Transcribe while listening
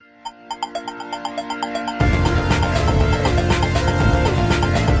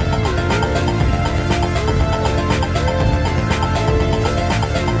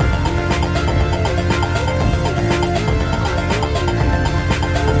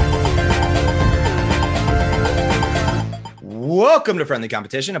Welcome to Friendly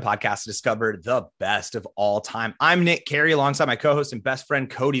Competition, a podcast to discover the best of all time. I'm Nick Carey, alongside my co-host and best friend,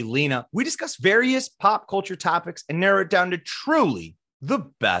 Cody Lena. We discuss various pop culture topics and narrow it down to truly the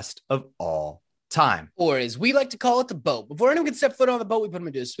best of all time. Or as we like to call it, the boat. Before anyone can step foot on the boat, we put them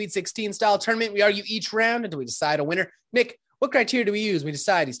into a Sweet 16 style tournament. We argue each round until we decide a winner. Nick, what criteria do we use when we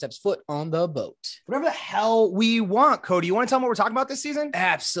decide he steps foot on the boat? Whatever the hell we want, Cody. You want to tell them what we're talking about this season?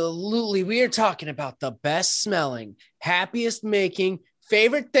 Absolutely. We are talking about the best smelling, happiest making,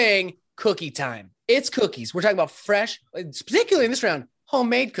 favorite thing, cookie time. It's cookies. We're talking about fresh, particularly in this round,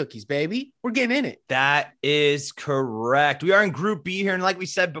 homemade cookies, baby. We're getting in it. That is correct. We are in Group B here. And like we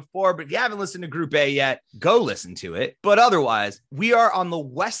said before, but if you haven't listened to Group A yet, go listen to it. But otherwise, we are on the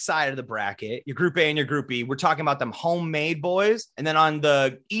west side of the bracket, your Group A and your Group B. We're talking about them homemade boys. And then on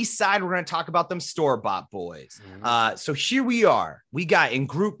the east side, we're going to talk about them store-bought boys. So here we are. We got in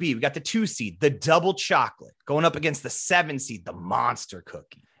Group B, we got the 2 seed, the double chocolate, going up against the 7 seed, the monster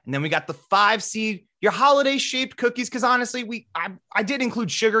cookie. And then we got the 5 seed, your holiday shaped cookies. Cause honestly, I did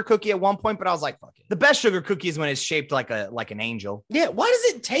include sugar cookie at one point, but I was like, fuck it. The best sugar cookie is when it's shaped like an angel. Yeah. Why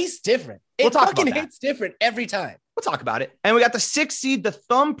does it taste different? We'll It talk fucking about that. hits different every time. We'll talk about it. And we got the 6 seed, the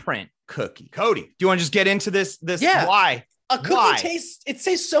thumbprint cookie. Cody, do you want to just get into this? Yeah. Why? A cookie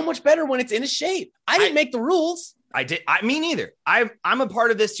tastes so much better when it's in a shape. I didn't make the rules. Me neither. I'm a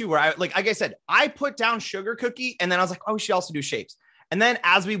part of this too, where like I said, I put down sugar cookie and then I was like, oh, we should also do shapes. And then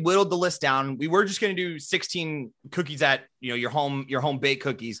as we whittled the list down, we were just going to do 16 cookies at, your home baked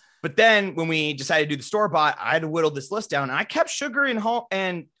cookies. But then when we decided to do the store bought, I had to whittle this list down and I kept sugar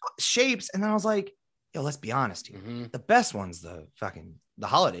and shapes. And then I was like, yo, let's be honest here. Mm-hmm. The best one's the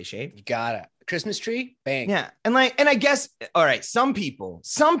holiday shape. You got it. Christmas tree, bang. Yeah. And I guess, all right, some people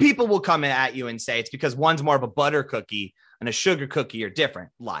will come at you and say it's because one's more of a butter cookie and a sugar cookie are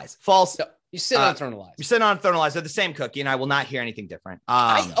different. Lies. False. So you sit on Throne of Lies. You sit on Throne of Lies. They're the same cookie, and I will not hear anything different.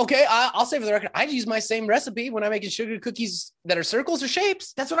 I'll say for the record, I use my same recipe when I'm making sugar cookies that are circles or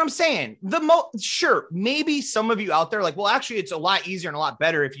shapes. That's what I'm saying. Sure, maybe some of you out there like, well, actually, it's a lot easier and a lot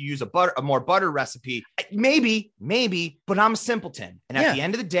better if you use a more butter recipe. Maybe, but I'm a simpleton. And at the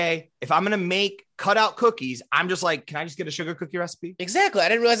end of the day, if I'm going to make cutout cookies, I'm just like, can I just get a sugar cookie recipe? Exactly. I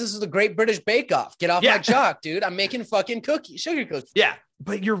didn't realize this was the Great British Bake Off. Get off my jock, dude. I'm making fucking sugar cookies. Yeah.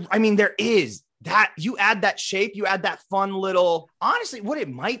 But there is that you add that shape, you add that fun little, honestly, what it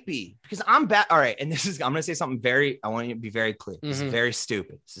might be, because I'm bad. All right. And I'm going to say something I want you to be very clear. This is very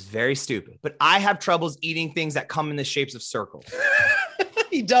stupid. But I have troubles eating things that come in the shapes of circles.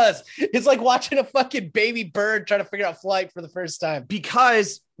 He does. It's like watching a fucking baby bird trying to figure out flight for the first time.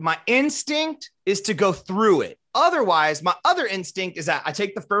 Because my instinct is to go through it. Otherwise, my other instinct is that I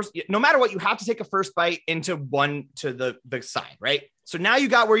take the first, no matter what, you have to take a first bite into the side, right? So now you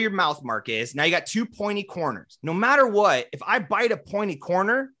got where your mouth mark is. Now you got 2 pointy corners. No matter what, if I bite a pointy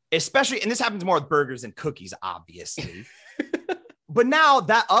corner, especially, and this happens more with burgers and cookies, obviously. But now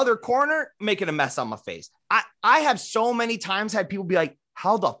that other corner, making a mess on my face. I have so many times had people be like,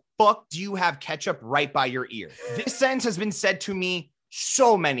 how the fuck do you have ketchup right by your ear? This sentence has been said to me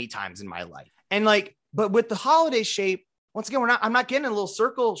so many times in my life. And but with the holiday shape, once again, I'm not getting a little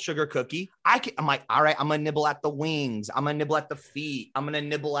circle sugar cookie. I'm like, all right, I'm going to nibble at the wings. I'm going to nibble at the feet. I'm going to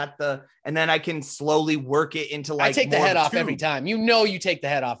nibble at and then I can slowly work it into I take the head off every time. You take the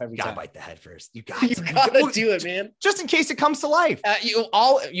head off every time. You gotta bite the head first. You gotta do it, man. Just in case it comes to life. You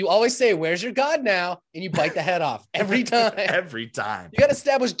always say, where's your God now? And you bite the head off every time. Every time. You got to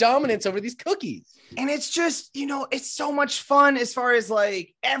establish dominance over these cookies. And it's just, it's so much fun as far as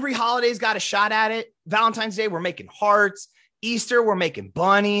like every holiday's got a shot at it. Valentine's Day, we're making hearts. Easter, we're making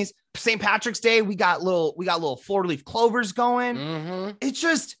bunnies. St. Patrick's Day, we got little 4-leaf clovers going. Mm-hmm. It's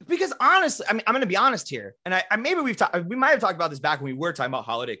just because honestly, I'm going to be honest here. And we might have talked about this back when we were talking about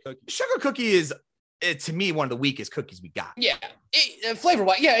holiday cookies. Sugar cookie is, to me, one of the weakest cookies we got. Yeah.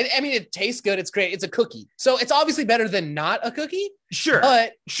 Flavor-wise. Yeah. It tastes good. It's great. It's a cookie. So it's obviously better than not a cookie. Sure.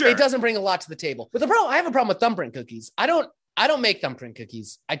 But it doesn't bring a lot to the table. But I have a problem with thumbprint cookies. I don't make thumbprint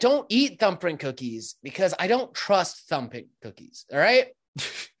cookies. I don't eat thumbprint cookies because I don't trust thumbprint cookies. All right.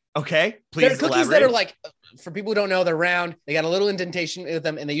 Okay. Please. They're cookies that are like, for people who don't know, they're round. They got a little indentation with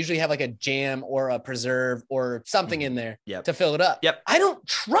them, and they usually have like a jam or a preserve or something in there to fill it up. Yep. I don't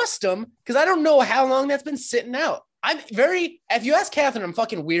trust them because I don't know how long that's been sitting out. If you ask Catherine, I'm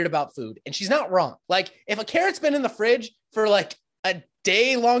fucking weird about food, and she's not wrong. Like, if a carrot's been in the fridge for like a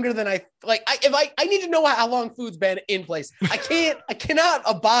day longer than I need to know how long food's been in place. I cannot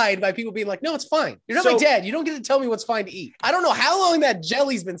abide by people being like, no, it's fine. You're not my dad. You don't get to tell me what's fine to eat. I don't know how long that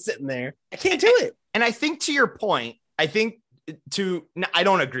jelly's been sitting there. I can't do it. And I think to your point, I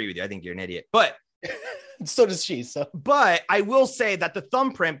don't agree with you. I think you're an idiot, but So does she. So, but I will say that the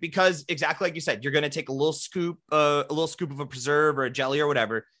thumbprint, because exactly like you said, you're going to take a little scoop of a preserve or a jelly or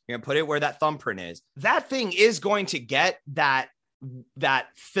whatever. You're going to put it where that thumbprint is. That thing is going to get that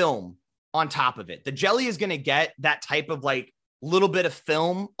film on top of it. The jelly is going to get that type of like little bit of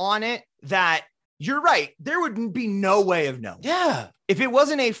film on it that you're right. There would be no way of knowing. Yeah. If it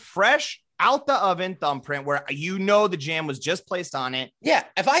wasn't a fresh out the oven thumbprint where the jam was just placed on it. Yeah.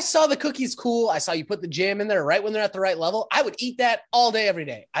 If I saw the cookies cool, I saw you put the jam in there right when they're at the right level, I would eat that all day, every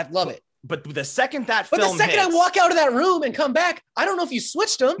day. I'd love it. But the second that film hits, I walk out of that room and come back, I don't know if you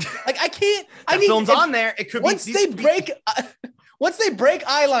switched them. Like I can't. Film's on there. It could once they break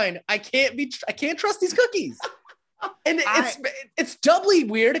eye line, I can't trust these cookies. And it's doubly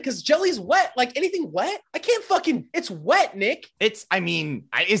weird because jelly's wet. Like anything wet, I can't it's wet, Nick. Is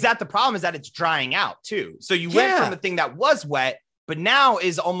that the problem? Is that it's drying out too? So you went from the thing that was wet, but now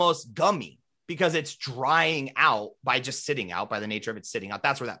is almost gummy because it's drying out by just sitting out, by the nature of it sitting out.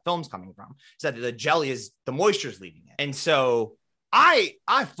 That's where that film's coming from. So that the jelly is, the moisture's leaving it. And so I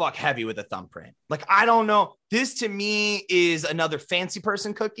fuck heavy with a thumbprint. Like, I don't know. This to me is another fancy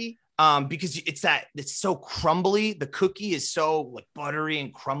person cookie. Because it's so crumbly. The cookie is so like buttery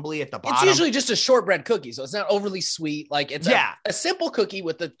and crumbly at the bottom. It's usually just a shortbread cookie, so it's not overly sweet. Like it's a simple cookie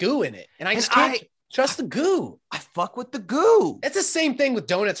with the goo in it. And I just can't trust the goo. I fuck with the goo. It's the same thing with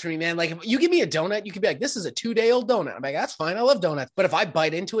donuts for me, man. Like if you give me a donut, you could be like, this is a 2-day-old donut. I'm like, that's fine. I love donuts. But if I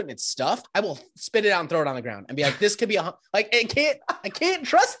bite into it and it's stuffed, I will spit it out and throw it on the ground and be like, this could be I can't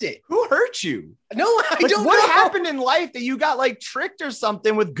trust it. Who hurt you? No, I don't know. What happened in life that you got like tricked or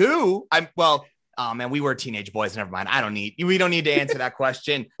something with goo? Oh man, we were teenage boys. Never mind. We don't need to answer that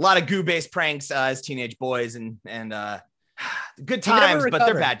question. A lot of goo-based pranks as teenage boys and good times, but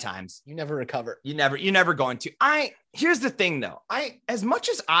they're bad times. You never recover. You're never going to. Here's the thing though. As much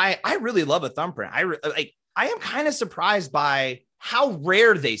as I really love a thumbprint, I am kind of surprised by how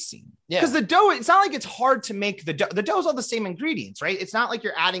rare they seem. Yeah. Because the dough, it's not like it's hard to make the dough. The dough's all the same ingredients, right? It's not like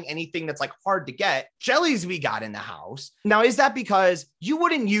you're adding anything that's like hard to get. Jellies we got in the house. Now, is that because you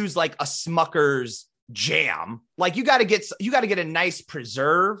wouldn't use like a Smucker's jam? Like you got to get a nice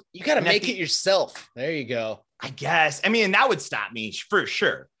preserve. You got to make it yourself. There you go. I guess. I mean, that would stop me for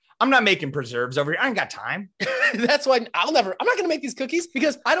sure. I'm not making preserves over here. I ain't got time. That's why I'm not going to make these cookies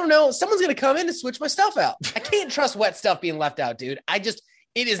because I don't know. Someone's going to come in and switch my stuff out. I can't trust wet stuff being left out, dude.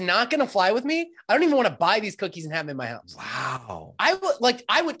 It is not going to fly with me. I don't even want to buy these cookies and have them in my house. Wow.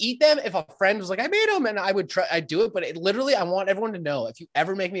 I would eat them if a friend was like, I made them and I'd do it. But I want everyone to know if you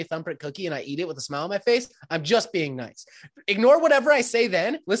ever make me a thumbprint cookie and I eat it with a smile on my face, I'm just being nice. Ignore whatever I say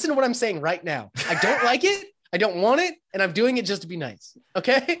then. Listen to what I'm saying right now. I don't like it. I don't want it. And I'm doing it just to be nice.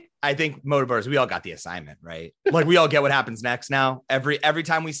 Okay. I think Motorboaters, we all got the assignment, right? Like we all get what happens next now. Every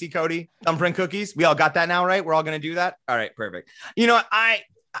time we see Cody, thumbprint cookies, we all got that now, right? We're all going to do that. All right, perfect. You know, I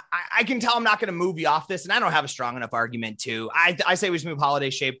can tell I'm not going to move you off this, and I don't have a strong enough argument to. I say we just move holiday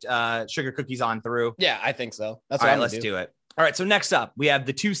shaped sugar cookies on through. Yeah, I think so. That's all right. Let's do it. All right. So next up, we have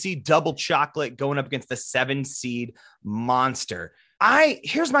the 2-seed double chocolate going up against the 7-seed Monster.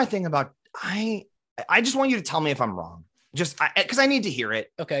 Here's my thing about I just want you to tell me if I'm wrong. Just because I need to hear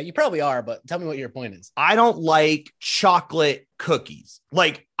it. Okay, you probably are, but tell me what your point is. I don't like chocolate cookies.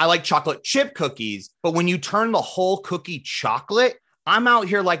 Like I like chocolate chip cookies, but when you turn the whole cookie chocolate, I'm out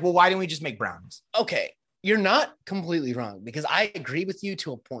here like, well, why didn't we just make brownies? Okay, you're not completely wrong because I agree with you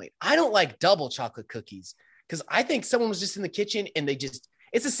to a point. I don't like double chocolate cookies because I think someone was just in the kitchen and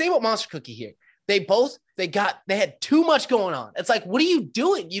it's the same with Monster Cookie here. They had too much going on. It's like, what are you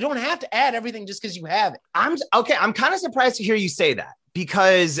doing? You don't have to add everything just because you have it. I'm kind of surprised to hear you say that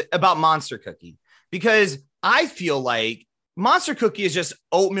about Monster Cookie, because I feel like Monster Cookie is just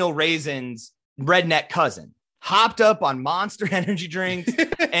oatmeal raisins redneck cousin, hopped up on Monster energy drinks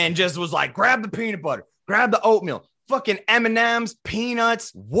and just was like, grab the peanut butter, grab the oatmeal, fucking M&Ms,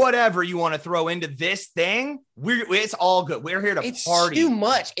 peanuts, whatever you want to throw into this thing. It's all good. We're here to party.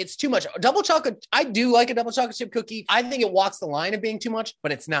 It's too much. Double chocolate. I do like a double chocolate chip cookie. I think it walks the line of being too much,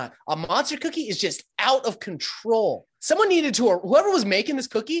 but it's not. A Monster Cookie is just out of control. Someone needed to, whoever was making this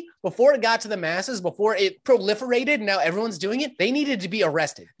cookie before it got to the masses, before it proliferated, and now everyone's doing it, they needed to be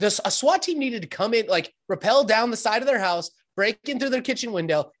arrested. A SWAT team needed to come in, like rappel down the side of their house, break in through their kitchen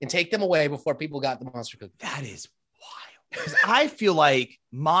window, and take them away before people got the Monster Cookie. That is because I feel like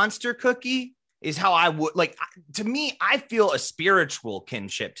Monster Cookie is how I would like, to me, I feel a spiritual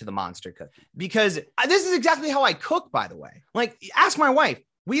kinship to the Monster Cookie because this is exactly how I cook, by the way. Like, ask my wife.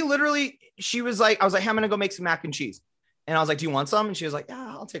 She was like, I was like, hey, I'm going to go make some mac and cheese. And I was like, do you want some? And she was like,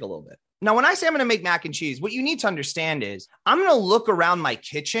 yeah, I'll take a little bit. Now, when I say I'm going to make mac and cheese, what you need to understand is I'm going to look around my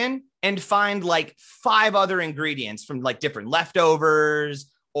kitchen and find like 5 other ingredients from like different leftovers.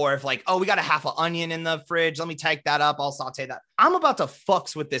 Or if like, oh, we got a half an onion in the fridge. Let me take that up. I'll saute that. I'm about to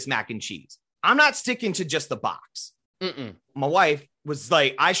fucks with this mac and cheese. I'm not sticking to just the box. My wife was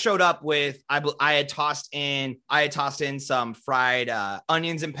like, I showed up with, I had tossed in some fried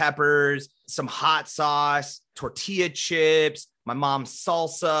onions and peppers, some hot sauce, tortilla chips, my mom's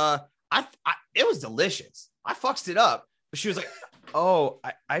salsa. It was delicious. I fucked it up. But she was like, oh,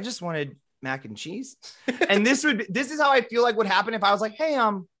 I just wanted mac and cheese. And this is how I feel like would happen if I was like, hey,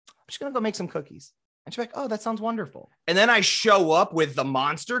 I'm just gonna go make some cookies. And she's like, oh, that sounds wonderful. And then I show up with the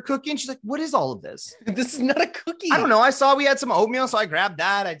monster cookie and she's like, what is all of this? This is not a cookie. I don't know. I saw we had some oatmeal, so I grabbed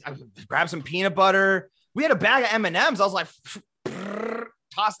that. I grabbed some peanut butter. We had a bag of M&Ms. I was like,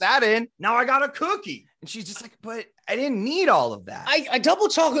 toss that in. Now I got a cookie. And she's just like, but I didn't need all of that. A double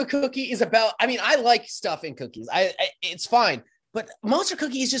chocolate cookie is about, I mean, I like stuff in cookies. It's fine. But monster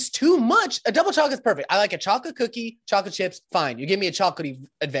cookie is just too much. A double chocolate is perfect. I like a chocolate cookie, chocolate chips. Fine. You give me a chocolatey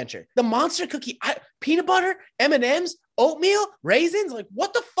adventure. The monster cookie, peanut butter, M&Ms, oatmeal, raisins. Like,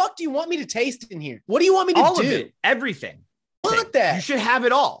 what the fuck do you want me to taste in here? What do you want me to all do? Of it, everything. I want that. You should have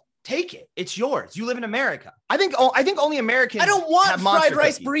it all. Take it. It's yours. You live in America. I think only Americans. I don't want fried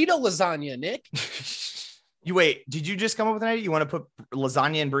rice cookies. burrito lasagna, Nick. Did you just come up with an idea? You want to put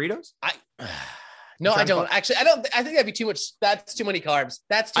lasagna in burritos? No, I don't. Actually, I don't. I think that'd be too much. That's too many carbs.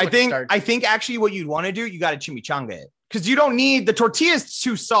 That's too much starch. I think actually what you'd want to do, you got to chimichanga it. Because you don't need, the tortilla is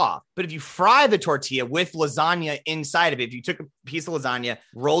too soft. But if you fry the tortilla with lasagna inside of it, if you took a piece of lasagna,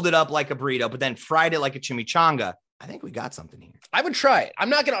 rolled it up like a burrito, but then fried it like a chimichanga, I think we got something here. I would try it. I'm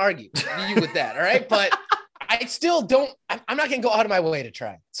not going to argue you with that. All right. But I still don't, I'm not going to go out of my way to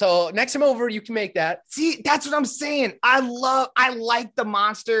try. So next time over, you can make that. See, that's what I'm saying. I like the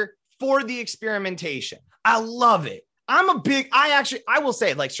monster for the experimentation. I love it. I will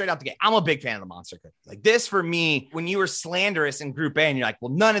say, like, straight out the gate, I'm a big fan of the monster cookie. Like, this for me, when you were slanderous in group A and you're like, well,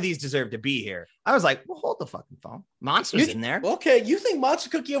 none of these deserve to be here. I was like, well, hold the fucking phone. Monster's in there. Okay. You think monster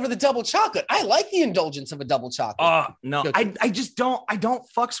cookie over the double chocolate. I like the indulgence of a double chocolate. No, I just don't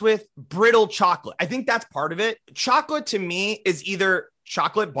fucks with brittle chocolate. I think that's part of it. Chocolate to me is either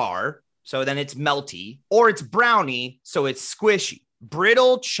chocolate bar, so then it's melty, or it's brownie, so it's squishy.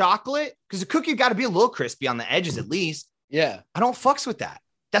 Brittle chocolate, because the cookie got to be a little crispy on the edges at least. Yeah. I don't fucks with that.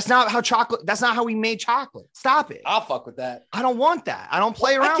 That's not how we made chocolate. Stop it. I'll fuck with that. I don't want that. I don't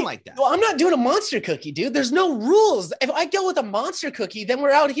play around like that. Well, I'm not doing a monster cookie, dude. There's no rules. If I go with a monster cookie, then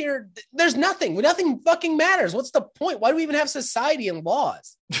we're out here. There's nothing. Nothing fucking matters. What's the point? Why do we even have society and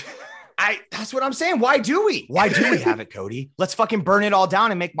laws? That's what I'm saying. Why do we have it, Cody? Let's fucking burn it all down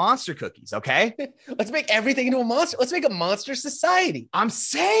and make monster cookies, okay? Let's make everything into a monster. Let's make a monster society. I'm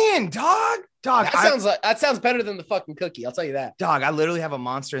saying, dog. That sounds better than the fucking cookie. I'll tell you that. Dog, I literally have a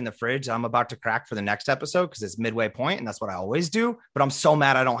monster in the fridge I'm about to crack for the next episode because it's midway point and that's what I always do. But I'm so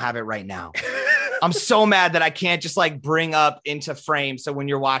mad I don't have it right now. I'm so mad that I can't just like bring up into frame. So when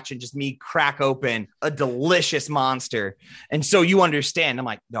you're watching just me crack open a delicious monster. And so you understand, I'm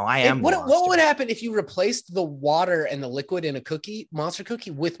like, no, I am. What would happen if you replaced the water and the liquid in a monster cookie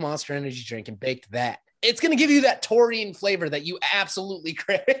with Monster Energy drink and baked that? It's going to give you that taurine flavor that you absolutely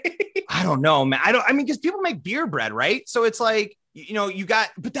crave. I don't know, man. I mean, because people make beer bread, right? So it's like,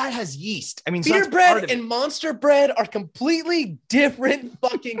 but that has yeast. I mean, beer bread and monster bread are completely different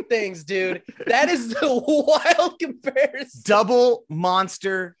fucking things, dude. That is the wild comparison. Double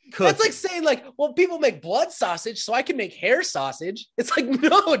monster cookie. That's like saying, like, well, people make blood sausage, so I can make hair sausage. It's like,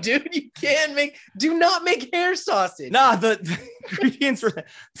 no, dude, do not make hair sausage. Nah, the ingredients for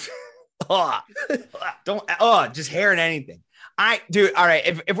just hair and anything. Dude, all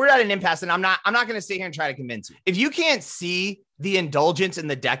right. If we're at an impasse, then I'm not going to sit here and try to convince you. If you can't see the indulgence and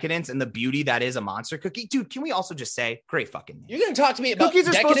the decadence and the beauty that is a monster cookie, dude, can we also just say, great fucking name. You're going to talk to me about cookies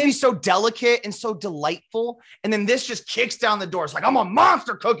are supposed to be so delicate and so delightful. And then this just kicks down the door. It's like, I'm a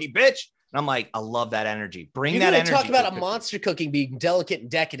monster cookie, bitch. And I'm like, I love that energy. Bring that energy. Talk about a monster cookie being delicate and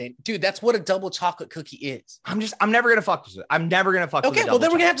decadent. Dude, that's what a double chocolate cookie is. I'm never going to fuck with it. I'm never going to fuck with it. Okay, well, then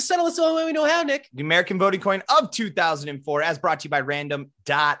we're going to have to settle this the only way we know how, Nick. The American voting coin of 2004, as brought to you by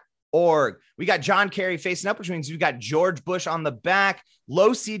random.org. We got John Kerry facing up, which means we got George Bush on the back.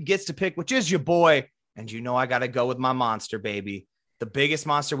 Low seed gets to pick, which is your boy. And I got to go with my monster, baby. The biggest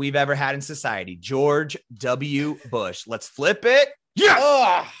monster we've ever had in society, George W. Bush. Let's flip it.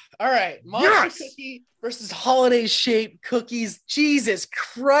 Yeah. All right. Monster cookie versus holiday shaped cookies. Jesus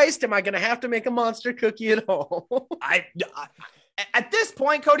Christ. Am I going to have to make a monster cookie at home? At this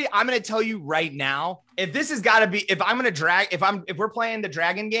point, Cody, I'm going to tell you right now, if this has got to be, if we're playing the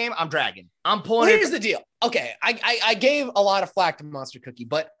dragon game, I'm dragging. I'm pulling it. Here's the deal. Okay. I gave a lot of flack to Monster Cookie,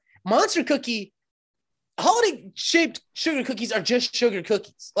 but Monster Cookie holiday shaped sugar cookies are just sugar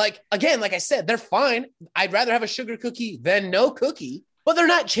cookies. Like, again, like I said, they're fine. I'd rather have a sugar cookie than no cookie, but they're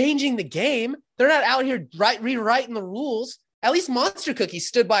not changing the game. They're not out here rewriting the rules. At least Monster Cookie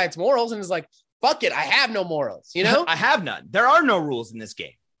stood by its morals and is like, fuck it, I have no morals, you know? I have none. There are no rules in this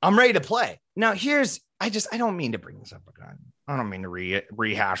game. I'm ready to play. Now, I don't mean to bring this up again. I don't mean to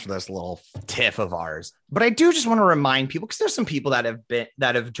rehash this little tiff of ours, but I do just want to remind people, because there's some people that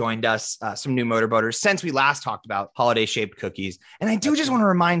have joined us, some new motorboaters since we last talked about holiday shaped cookies. And I do just want to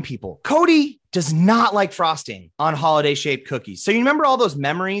remind people, Cody does not like frosting on holiday shaped cookies. So you remember all those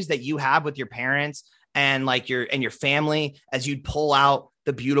memories that you have with your parents and like your family as you'd pull out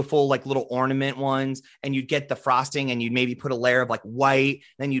the beautiful like little ornament ones and you'd get the frosting and you'd maybe put a layer of like white,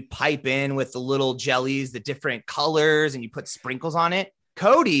 then you'd pipe in with the little jellies, the different colors, and you put sprinkles on it.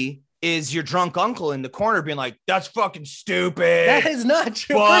 Cody is your drunk uncle in the corner being like, that's fucking stupid. That is not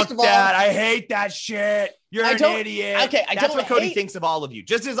true. Fuck First of all, that. I hate that shit. You're an idiot. Okay, that's what Cody thinks of all of you.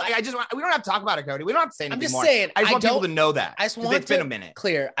 Just as we don't have to talk about it, Cody. We don't have to say anything more. I'm just saying. I just want people to know that. I just want it's been a minute.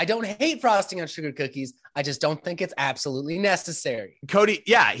 Clear. I don't hate frosting on sugar cookies. I just don't think it's absolutely necessary. Cody,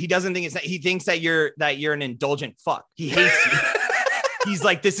 yeah, he doesn't think he thinks that you're an indulgent fuck. He hates you. He's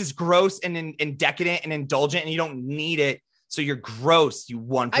like, this is gross and decadent and indulgent, and you don't need it. So you're gross, you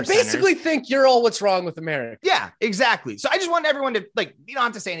 1%. I basically think you're all what's wrong with America. Yeah, exactly. So I just want everyone to, like, you don't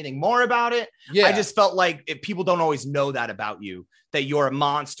have to say anything more about it. Yeah. I just felt like if people don't always know that about you, that you're a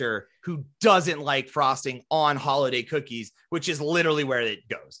monster who doesn't like frosting on holiday cookies, which is literally where it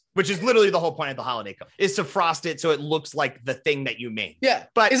goes, which is literally the whole point of the holiday cookie, is to frost it so it looks like the thing that you made. Yeah.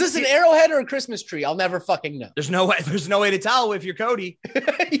 But is this an arrowhead or a Christmas tree? I'll never fucking know. There's no way to tell if you're Cody.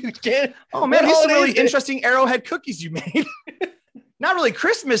 You can't. Oh man, these are really interesting arrowhead cookies you made. Not really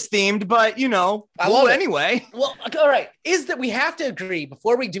Christmas themed, but I love it anyway. Well, all right. Is that we have to agree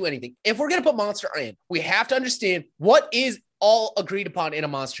before we do anything. If we're going to put Monster in, we have to understand what is all agreed upon in a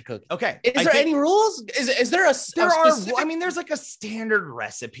Monster cookie. Okay. Is there any rules? Is there a specific... I mean, there's like a standard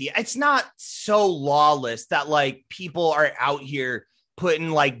recipe. It's not so lawless that like people are out here putting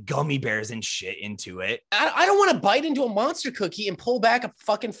like gummy bears and shit into it. I don't want to bite into a Monster cookie and pull back a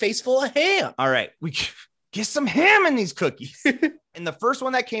fucking face full of ham. All right. We get some ham in these cookies. And the first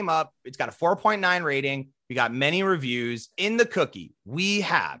one that came up, it's got a 4.9 rating. We got many reviews in the cookie. We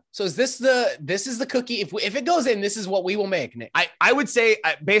have. So is this is the cookie? If it goes in, this is what we will make, Nick. I would say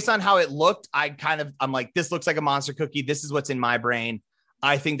based on how it looked, I'm like, this looks like a Monster cookie. This is what's in my brain.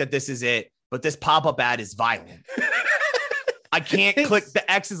 I think that this is it. But this pop-up ad is violent. I can't click. The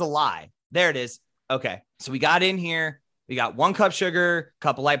X is a lie. There it is. Okay. So we got in here. We got 1 cup sugar,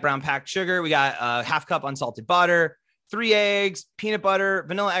 cup of light brown packed sugar. We got a half cup unsalted butter, 3 eggs, peanut butter,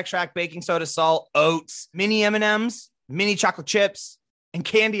 vanilla extract, baking soda, salt, oats, mini M&Ms, mini chocolate chips, and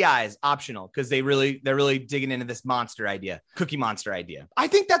candy eyes, optional, because they're really digging into this monster idea, cookie monster idea. I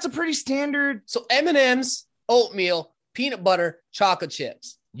think that's a pretty standard. So M&Ms, oatmeal, peanut butter, chocolate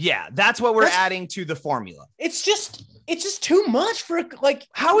chips. Yeah, that's what we're adding to the formula. It's just too much for like.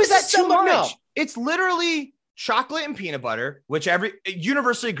 How is that too much? No. It's literally chocolate and peanut butter, which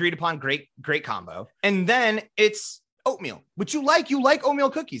universally agreed upon, great combo. And then it's oatmeal, which you like oatmeal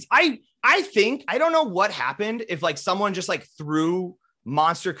cookies. I think, I don't know what happened if like someone just like threw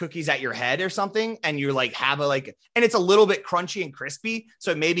Monster cookies at your head or something and you're like and it's a little bit crunchy and crispy, so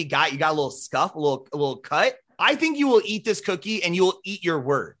it maybe you got a little scuff, a little cut. I think you will eat this cookie and you will eat your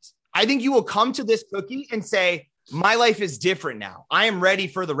words. I think you will come to this cookie and say, my life is different now. I am ready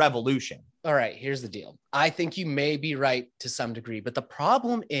for the revolution. All right, here's the deal. I think you may be right to some degree, but the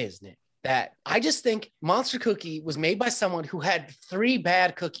problem is, Nick, that I just think Monster Cookie was made by someone who had 3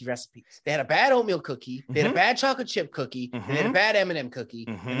 bad cookie recipes. They had a bad oatmeal cookie, they had a bad chocolate chip cookie, and they had a bad M&M cookie.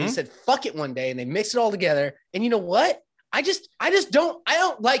 And they said, fuck it one day, and they mixed it all together. And you know what? I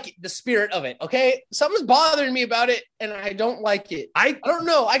don't like the spirit of it. Okay. Something's bothering me about it and I don't like it. I don't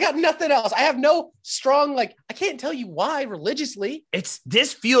know. I got nothing else. I have no strong, I can't tell you why religiously.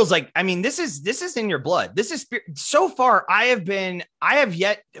 This feels like, I mean, this is in your blood. This is so far. I have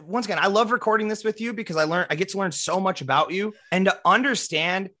yet, once again, I love recording this with you because I get to learn so much about you and to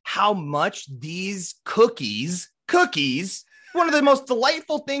understand how much these cookies, one of the most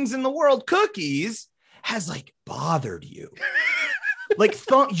delightful things in the world, cookies, has like bothered you. You are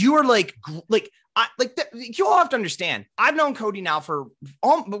you all have to understand. I've known Cody now for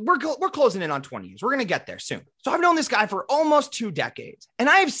we're closing in on 20 years. We're going to get there soon. So I've known this guy for almost 2 decades and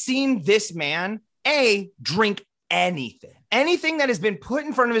I have seen this man drink anything. anything that has been put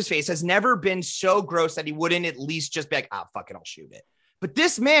in front of his face has never been so gross that he wouldn't at least just be like, oh, fuck it, I'll shoot it. But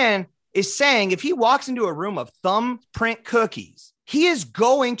this man is saying if he walks into a room of thumbprint cookies, he is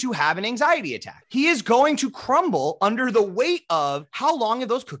going to have an anxiety attack. He is going to crumble under the weight of how long have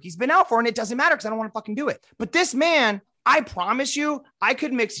those cookies been out for? And it doesn't matter because I don't want to fucking do it. But this man, I promise you, I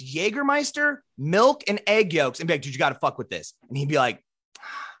could mix Jägermeister, milk, and egg yolks and be like, dude, you got to fuck with this. And he'd be like,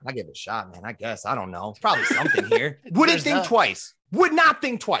 I give it a shot, man. I guess. I don't know. It's probably something here. Wouldn't think twice. Would not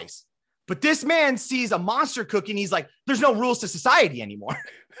think twice. But this man sees a monster cookie and he's like, there's no rules to society anymore.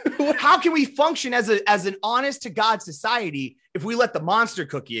 How can we function as an honest to God society if we let the monster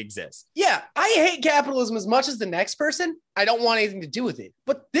cookie exist? Yeah, I hate capitalism as much as the next person. I don't want anything to do with it.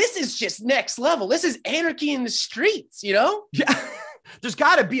 But this is just next level. This is anarchy in the streets, you know? Yeah, there's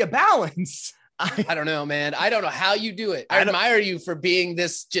got to be a balance. I don't know, man. I don't know how you do it. I admire you for being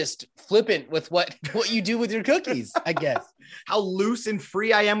this just flippant with what you do with your cookies, I guess. How loose and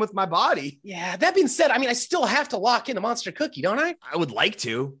free I am with my body. Yeah. That being said, I mean, I still have to lock in a monster cookie, don't I? I would like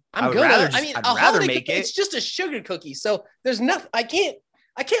to. I'd rather make it. It's just a sugar cookie. So there's nothing. I can't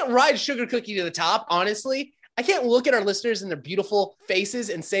ride sugar cookie to the top, honestly. I can't look at our listeners and their beautiful faces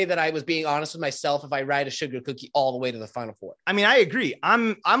and say that I was being honest with myself if I ride a sugar cookie all the way to the Final Four. I mean, I agree.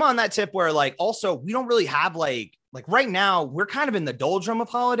 I'm on that tip where like, also we don't really have like right now we're kind of in the doldrum of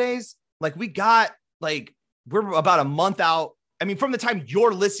holidays. Like we're about a month out. I mean, from the time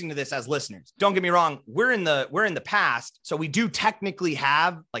you're listening to this as listeners, don't get me wrong. We're in the past. So we do technically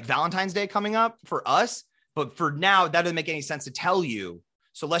have like Valentine's Day coming up for us, but for now, that doesn't make any sense to tell you.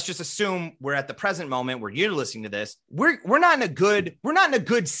 So let's just assume we're at the present moment where you're listening to this. We're not in a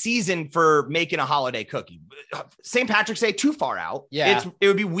good season for making a holiday cookie. St. Patrick's Day, too far out. Yeah. It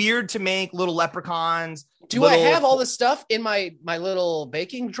would be weird to make little leprechauns. I have all this stuff in my little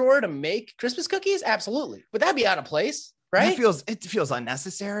baking drawer to make Christmas cookies? Absolutely. Would that be out of place? Right? It feels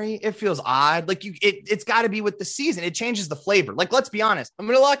unnecessary. It feels odd. Like it's got to be with the season. It changes the flavor. Like, let's be honest. I'm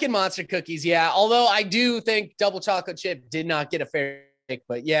going to lock in monster cookies. Yeah. Although I do think double chocolate chip did not get a fair,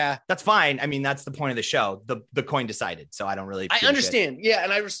 but yeah, that's fine. I mean, that's the point of the show. The coin decided. So I don't really, I understand. Yeah.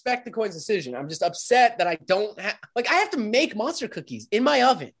 And I respect the coin's decision. I'm just upset that I don't have, I have to make monster cookies in my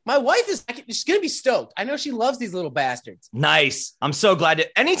oven. My wife she's going to be stoked. I know she loves these little bastards. Nice. I'm so glad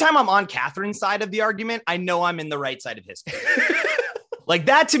anytime I'm on Catherine's side of the argument, I know I'm in the right side of history. Like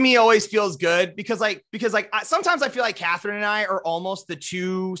that to me always feels good because sometimes I feel like Catherine and I are almost the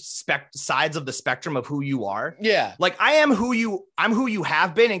two sides of the spectrum of who you are. Yeah. Like I'm who you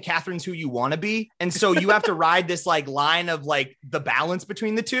have been and Catherine's who you want to be. And so you have to ride this like line of like the balance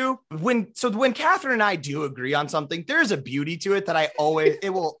between the two. When Catherine and I do agree on something, there's a beauty to it that it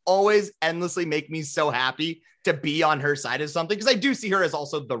will always endlessly make me so happy to be on her side of something. Cause I do see her as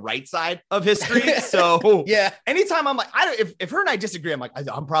also the right side of history. So yeah, anytime I'm like, if her and I disagree, I'm like,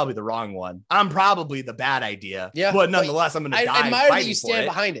 I'm probably the wrong one. I'm probably the bad idea. Yeah. But nonetheless, I'm going to die. I admire that you stand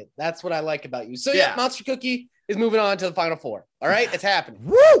behind it. That's what I like about you. So yeah, monster cookie is moving on to the Final Four. All right. It's happening.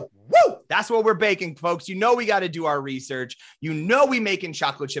 Woo! That's what we're baking, folks. You know, we got to do our research. You know, we making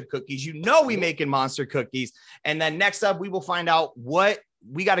chocolate chip cookies. You know, we making monster cookies. And then next up, we will find out what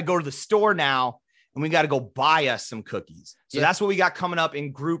we got to go to the store now. And we got to go buy us some cookies. So that's what we got coming up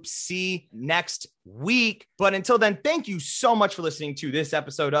in Group C next week. But until then, thank you so much for listening to this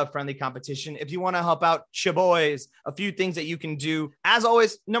episode of Friendly Competition. If you want to help out Chaboys, a few things that you can do. As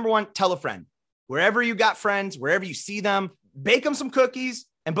always, number one, tell a friend. Wherever you got friends, wherever you see them, bake them some cookies.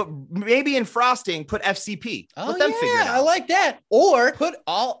 But maybe in frosting, put FCP. Let them figure it out. I like that. Or put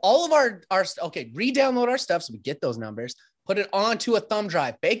all of our re-download our stuff so we get those numbers. Put it onto a thumb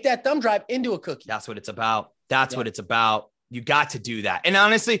drive. Bake that thumb drive into a cookie. That's what it's about. What it's about. You got to do that. And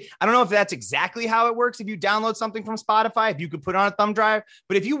honestly, I don't know if that's exactly how it works. If you download something from Spotify, if you could put it on a thumb drive,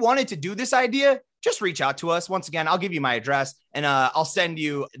 but if you wanted to do this idea, just reach out to us. Once again, I'll give you my address and I'll send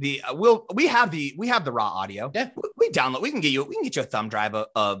you we have the raw audio. Yeah. We can get you a thumb drive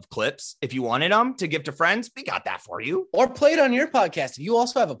of clips. If you wanted them to give to friends, we got that for you. Or play it on your podcast. If you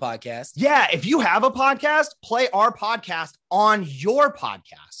also have a podcast. Yeah. If you have a podcast, play our podcast on your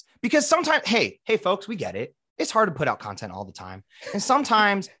podcast because sometimes, hey folks, we get it. It's hard to put out content all the time. And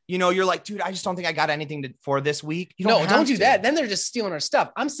sometimes, you're like, dude, I just don't think I got anything for this week. Don't do that. Then they're just stealing our stuff.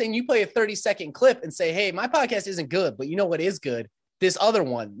 I'm saying you play a 30-second clip and say, hey, my podcast isn't good, but you know what is good? This other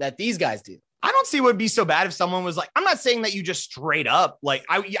one that these guys do. I don't see what would be so bad if someone was like, I'm not saying that you just straight up, like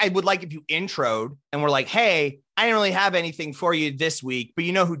I would like if you introed and were like, hey, I didn't really have anything for you this week, but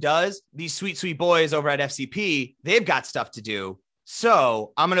you know who does? These sweet, sweet boys over at FCP, they've got stuff to do.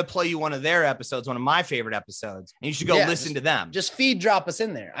 So I'm going to play you one of their episodes, one of my favorite episodes, and you should go listen to them. Just feed drop us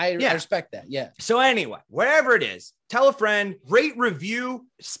in there. I respect that. Yeah. So anyway, wherever it is, tell a friend, rate, review.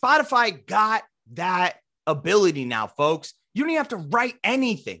 Spotify got that ability now, folks. You don't even have to write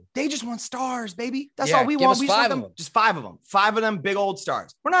anything. They just want stars, baby. That's all we want. We just want them. Just 5 of them. 5 of them big old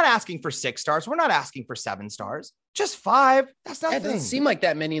stars. We're not asking for 6 stars. We're not asking for 7 stars. Just 5. That's nothing. It doesn't seem like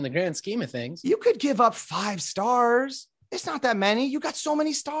that many in the grand scheme of things. You could give up 5 stars. It's not that many. You got so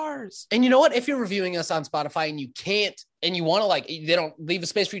many stars. And you know what? If you're reviewing us on Spotify and you can't, and you want to they don't leave a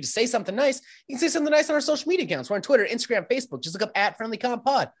space for you to say something nice, you can say something nice on our social media accounts. We're on Twitter, Instagram, Facebook. Just look up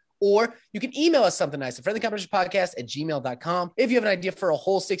 @FriendlyCompPod. Or you can email us something nice at friendlycompetitionpodcast@gmail.com. If you have an idea for a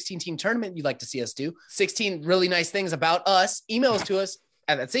whole 16-team tournament you'd like to see us do, 16 really nice things about us, email us to us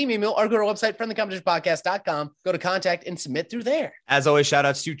at that same email or go to our website, friendlycompetitionpodcast.com. Go to contact and submit through there. As always, shout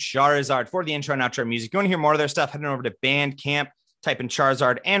outs to Charizard for the intro and outro music. You want to hear more of their stuff, head on over to Bandcamp, type in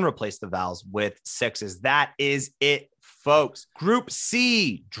Charizard and replace the vowels with 6s. That is it, folks. Group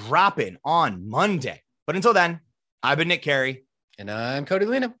C dropping on Monday. But until then, I've been Nick Carey. And I'm Cody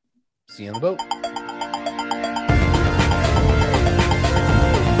Lena. See you on the boat.